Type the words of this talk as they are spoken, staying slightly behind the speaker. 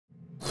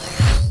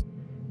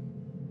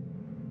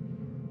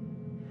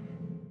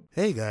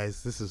Hey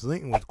guys, this is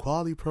Lincoln with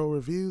Quality Pro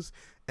Reviews,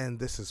 and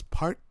this is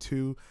part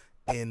 2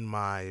 in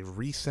my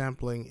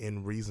Resampling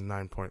in Reason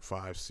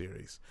 9.5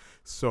 series.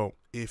 So,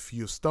 if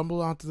you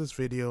stumble onto this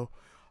video,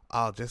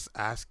 I'll just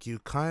ask you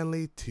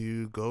kindly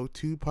to go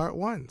to part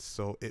 1.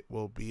 So, it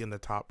will be in the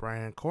top right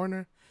hand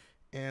corner,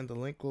 and the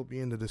link will be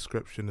in the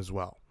description as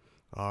well.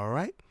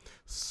 Alright,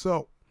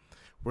 so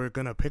we're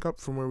going to pick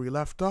up from where we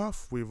left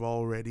off. We've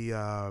already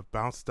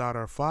bounced out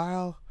our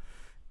file.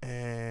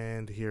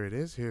 And here it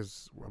is.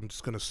 I'm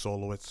just going to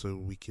solo it so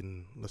we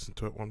can listen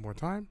to it one more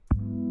time.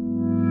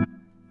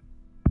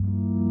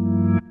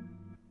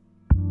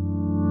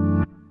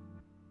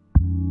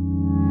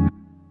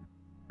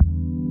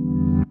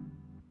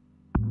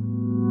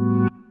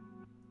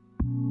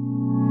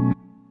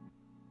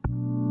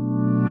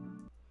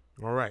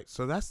 Alright,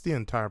 so that's the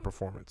entire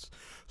performance.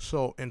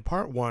 So in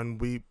part 1,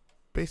 we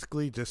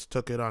basically just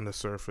took it on the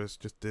surface,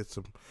 just did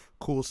some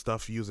cool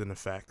stuff using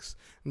effects,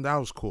 and that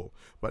was cool.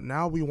 But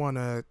now we want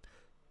to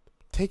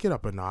take it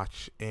up a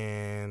notch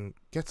and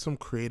get some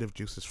creative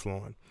juices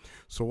flowing.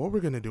 So what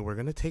we're going to do, we're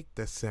going to take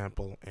this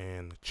sample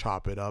and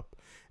chop it up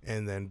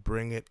and then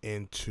bring it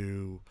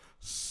into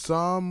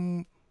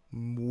some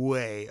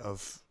way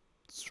of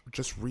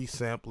just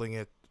resampling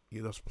it,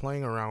 just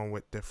playing around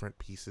with different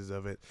pieces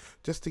of it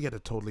just to get a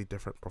totally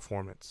different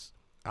performance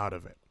out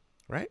of it,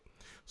 right?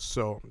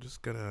 So I'm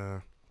just going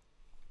to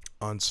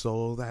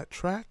unsolo that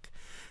track.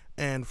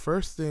 And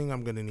first thing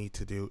I'm going to need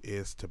to do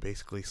is to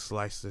basically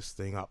slice this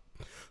thing up.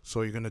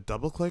 So you're going to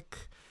double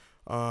click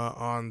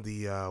on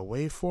the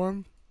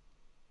waveform,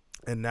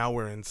 and now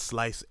we're in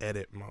slice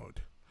edit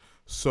mode.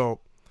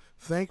 So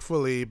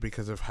thankfully,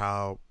 because of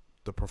how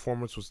the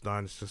performance was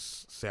done, it's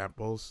just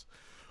samples,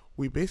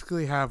 we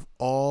basically have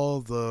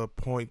all the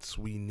points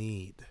we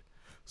need.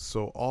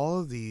 So all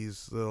of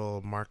these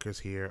little markers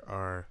here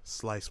are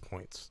slice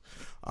points.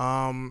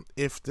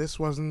 If this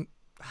wasn't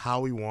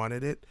how we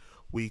wanted it,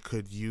 we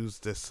could use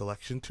this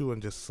selection tool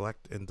and just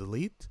select and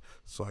delete.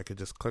 So I could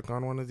just click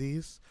on one of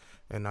these,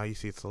 and now you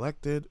see it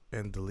selected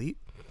and delete.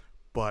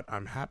 But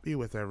I'm happy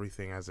with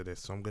everything as it is,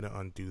 so I'm going to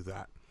undo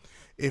that.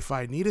 If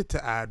I needed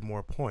to add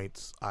more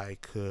points, I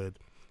could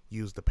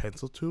use the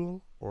pencil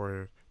tool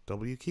or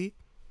W key,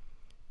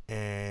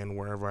 and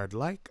wherever I'd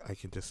like, I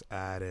can just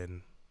add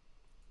in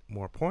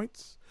more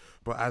points.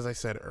 But as I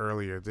said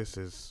earlier, this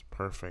is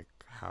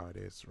perfect how it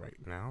is right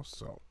now,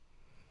 so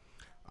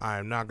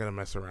I'm not going to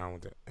mess around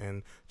with it.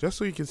 And just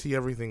so you can see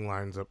everything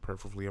lines up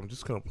perfectly, I'm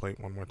just going to play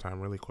it one more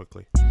time really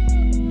quickly.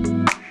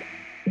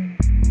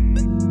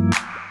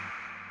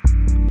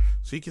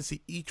 So you can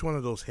see each one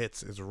of those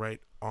hits is right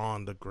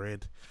on the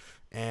grid,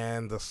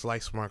 and the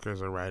slice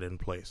markers are right in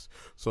place.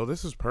 So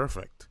this is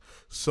perfect.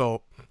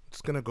 So I'm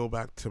just going to go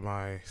back to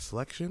my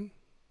selection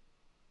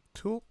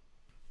tool.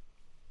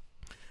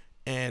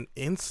 And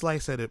in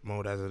slice edit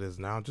mode as it is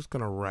now, I'm just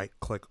going to right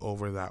click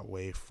over that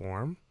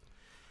waveform.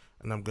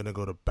 And I'm going to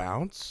go to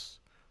bounce.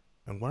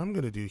 And what I'm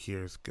going to do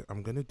here is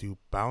I'm going to do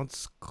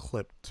bounce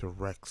clip to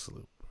Rex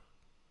loop.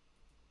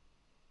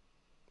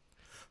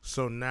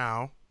 So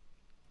now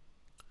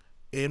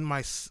in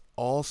my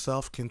all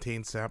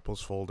self-contained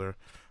samples folder,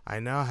 I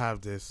now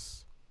have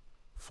this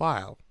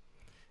file.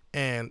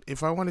 And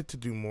if I wanted to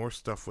do more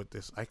stuff with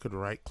this, I could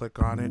right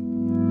click on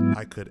it.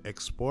 I could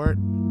export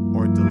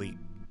or delete.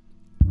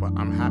 But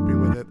I'm happy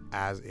with it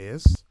as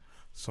is.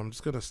 So I'm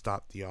just going to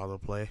stop the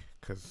autoplay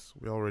because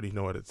we already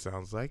know what it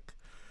sounds like.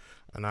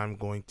 And I'm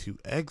going to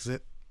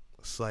exit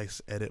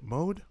slice edit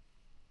mode.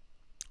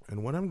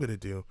 And what I'm going to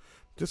do,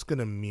 I'm just going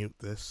to mute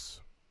this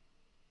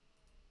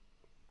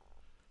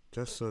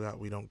just so that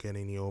we don't get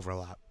any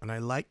overlap. And I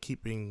like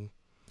keeping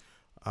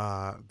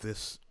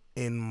this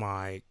in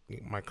my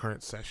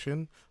current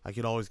session. I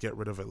could always get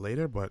rid of it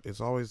later, but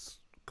it's always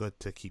good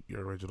to keep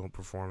your original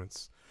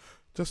performance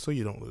just so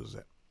you don't lose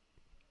it.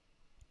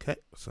 Okay,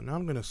 so now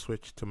I'm going to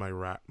switch to my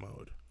rat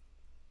mode.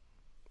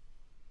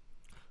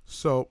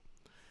 So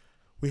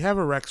we have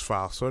a Rex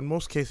file. So in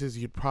most cases,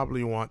 you'd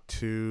probably want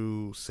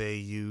to, say,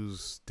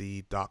 use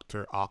the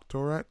Dr.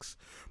 Octorex.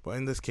 But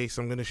in this case,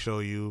 I'm going to show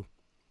you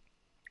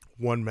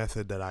one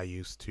method that I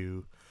use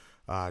to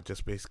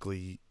just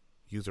basically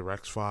use a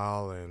Rex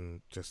file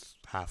and just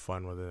have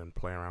fun with it and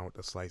play around with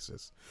the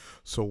slices.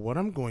 So what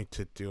I'm going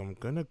to do, I'm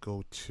going to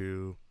go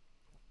to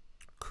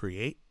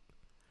Create.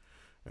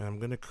 And I'm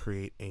going to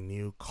create a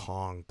new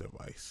Kong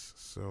device.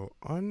 So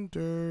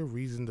under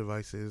Reason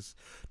Devices,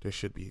 there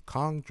should be a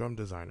Kong Drum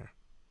Designer.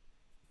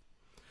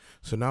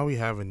 So now we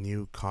have a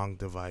new Kong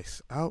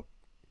device out.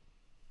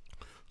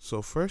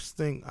 So first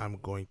thing I'm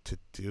going to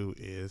do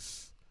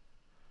is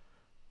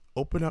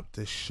open up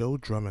the Show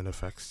Drum and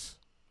Effects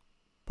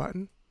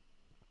button.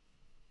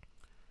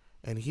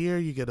 And here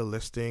you get a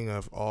listing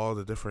of all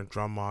the different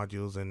drum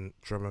modules and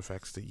drum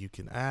effects that you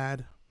can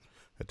add,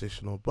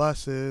 additional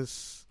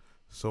buses,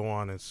 so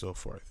on and so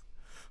forth.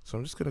 So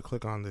I'm just going to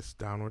click on this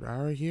downward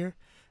arrow here,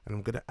 and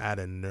I'm going to add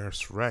a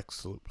Nurse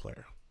Rex loop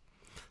player.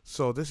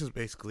 So this is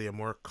basically a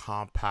more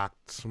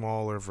compact,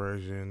 smaller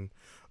version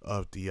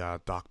of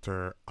the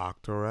Dr.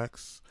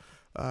 Octorex.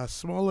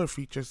 Smaller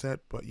feature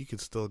set, but you can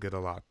still get a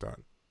lot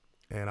done.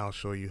 And I'll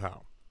show you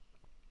how.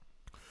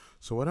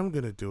 So what I'm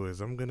going to do is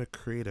I'm going to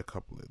create a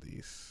couple of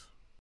these.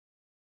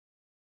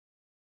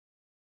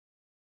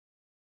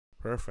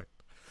 Perfect.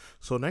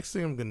 So next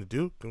thing I'm going to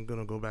do, I'm going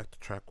to go back to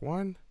track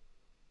 1.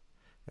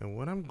 And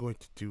what I'm going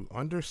to do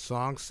under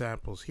song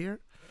samples here,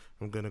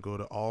 I'm going to go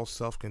to all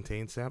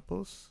self-contained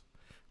samples.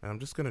 And I'm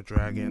just going to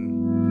drag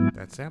in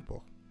that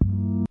sample.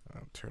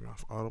 I'll turn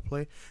off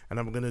autoplay. And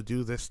I'm going to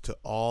do this to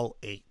all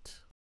 8.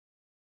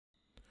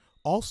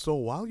 Also,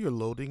 while you're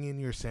loading in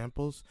your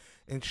samples,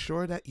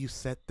 ensure that you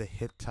set the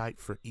hit type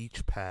for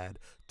each pad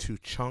to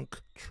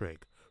chunk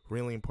trig.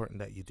 Really important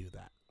that you do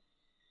that.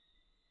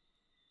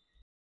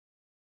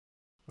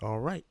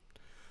 Alright.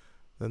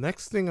 The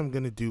next thing I'm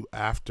going to do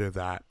after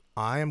that,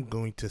 I am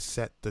going to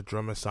set the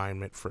drum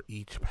assignment for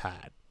each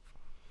pad.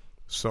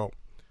 So,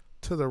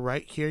 to the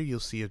right here,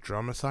 you'll see a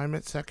drum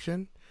assignment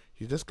section.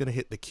 You're just going to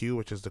hit the Q,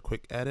 which is the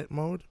quick edit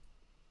mode.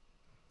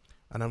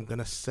 And I'm going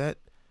to set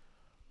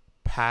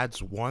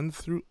pads 1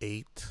 through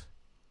 8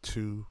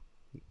 to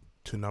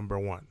number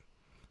 1.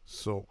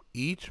 So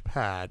each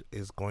pad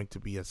is going to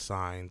be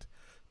assigned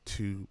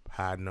to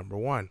pad number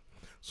 1.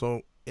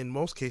 So in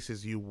most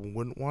cases you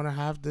wouldn't want to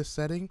have this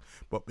setting,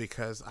 but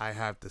because I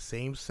have the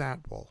same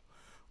sample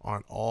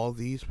on all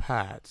these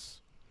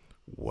pads,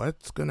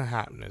 what's going to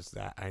happen is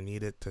that I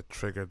need it to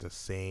trigger the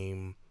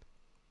same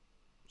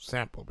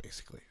sample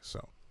basically.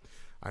 So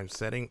I'm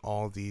setting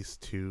all these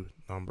to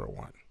number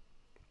 1.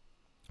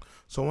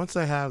 So once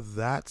I have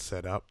that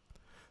set up,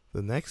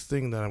 the next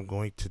thing that I'm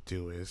going to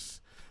do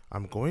is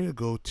I'm going to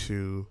go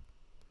to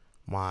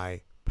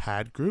my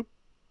pad group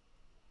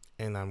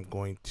and I'm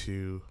going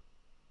to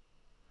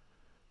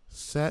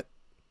set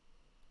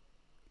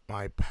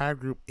my pad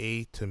group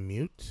A to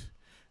mute,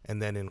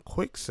 and then in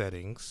quick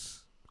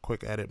settings,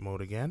 quick edit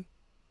mode again,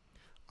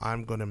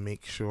 I'm going to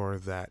make sure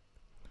that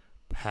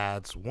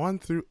pads 1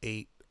 through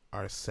 8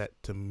 are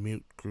set to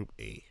mute group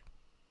A.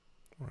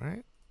 All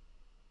right.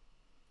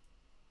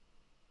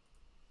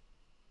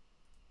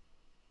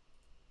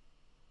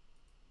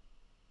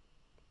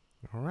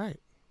 All right,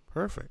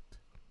 perfect.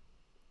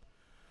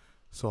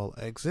 So I'll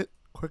exit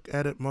quick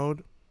edit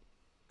mode.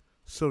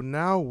 So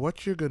now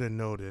what you're going to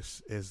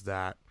notice is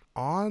that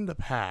on the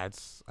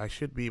pads, I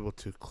should be able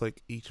to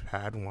click each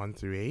pad 1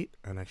 through 8,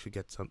 and I should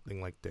get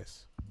something like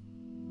this.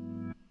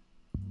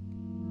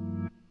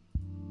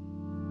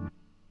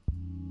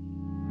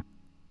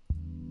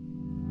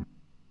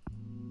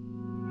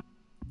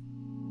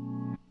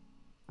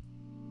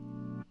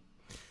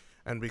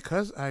 And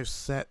because I've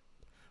set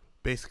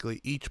basically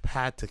each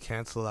pad to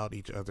cancel out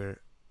each other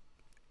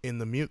in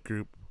the mute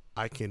group,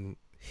 I can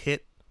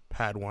hit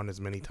pad 1 as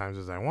many times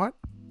as I want,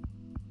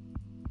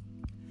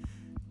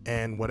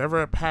 and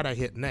whatever pad I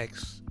hit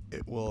next,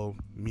 it will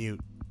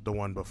mute the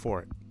one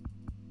before it.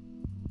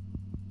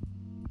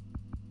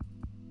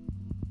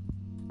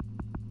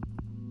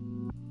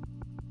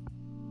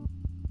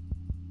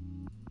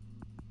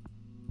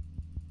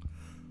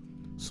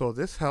 So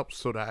this helps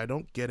so that I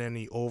don't get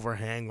any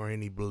overhang or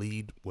any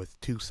bleed with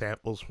 2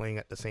 samples playing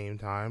at the same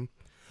time,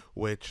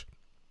 which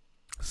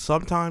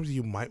sometimes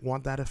you might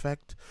want that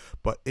effect,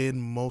 but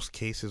in most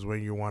cases where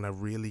you want a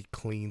really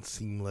clean,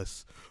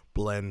 seamless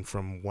blend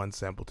from one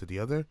sample to the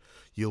other,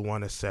 you'll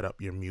want to set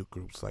up your mute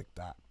groups like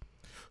that.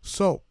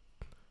 So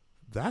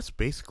that's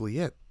basically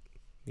it.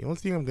 The only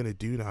thing I'm going to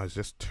do now is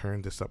just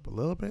turn this up a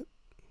little bit.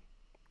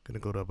 I'm going to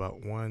go to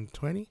about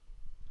 120,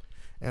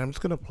 and I'm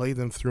just going to play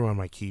them through on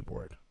my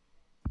keyboard.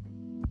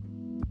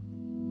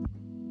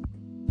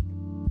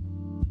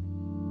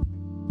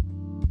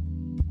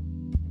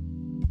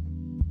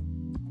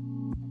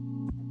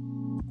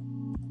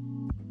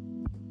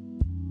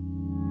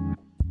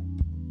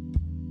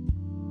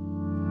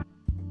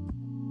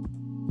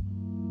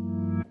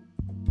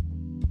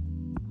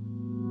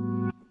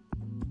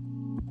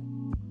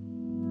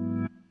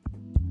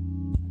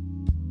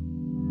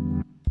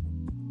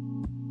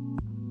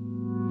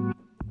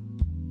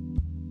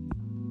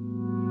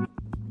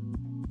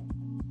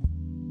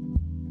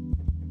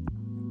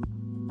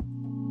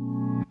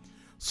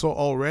 So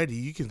already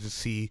you can just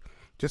see,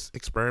 just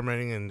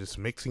experimenting and just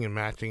mixing and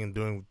matching and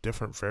doing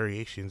different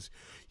variations,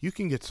 you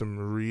can get some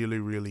really,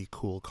 really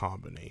cool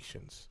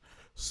combinations.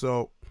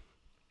 So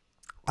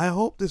I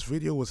hope this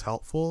video was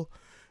helpful,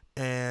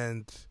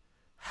 and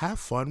have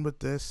fun with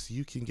this.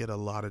 You can get a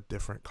lot of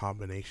different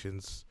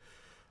combinations,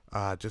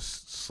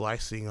 just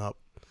slicing up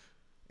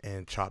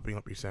and chopping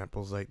up your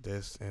samples like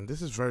this. And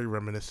this is very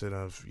reminiscent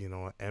of, you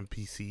know, an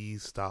MPC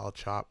style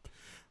chop.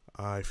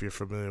 If you're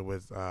familiar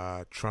with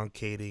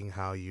truncating,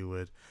 how you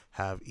would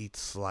have each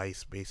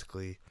slice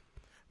basically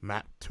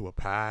mapped to a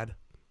pad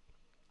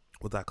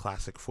with that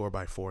classic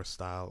 4x4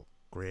 style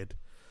grid.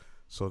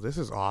 So this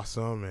is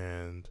awesome,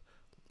 and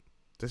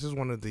this is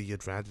one of the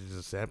advantages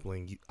of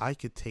sampling. I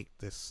could take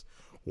this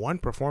one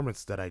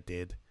performance that I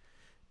did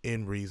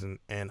in Reason,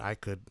 and I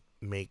could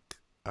make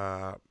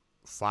 5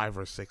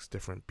 or 6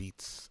 different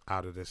beats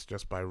out of this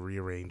just by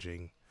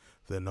rearranging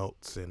the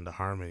notes and the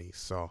harmonies.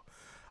 So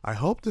I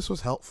hope this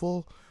was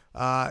helpful.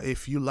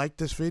 If you like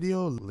this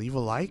video, leave a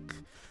like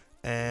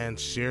and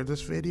share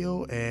this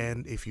video.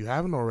 And if you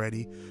haven't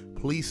already,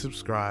 please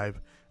subscribe.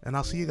 And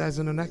I'll see you guys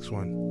in the next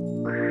one.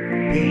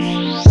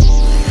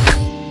 Peace.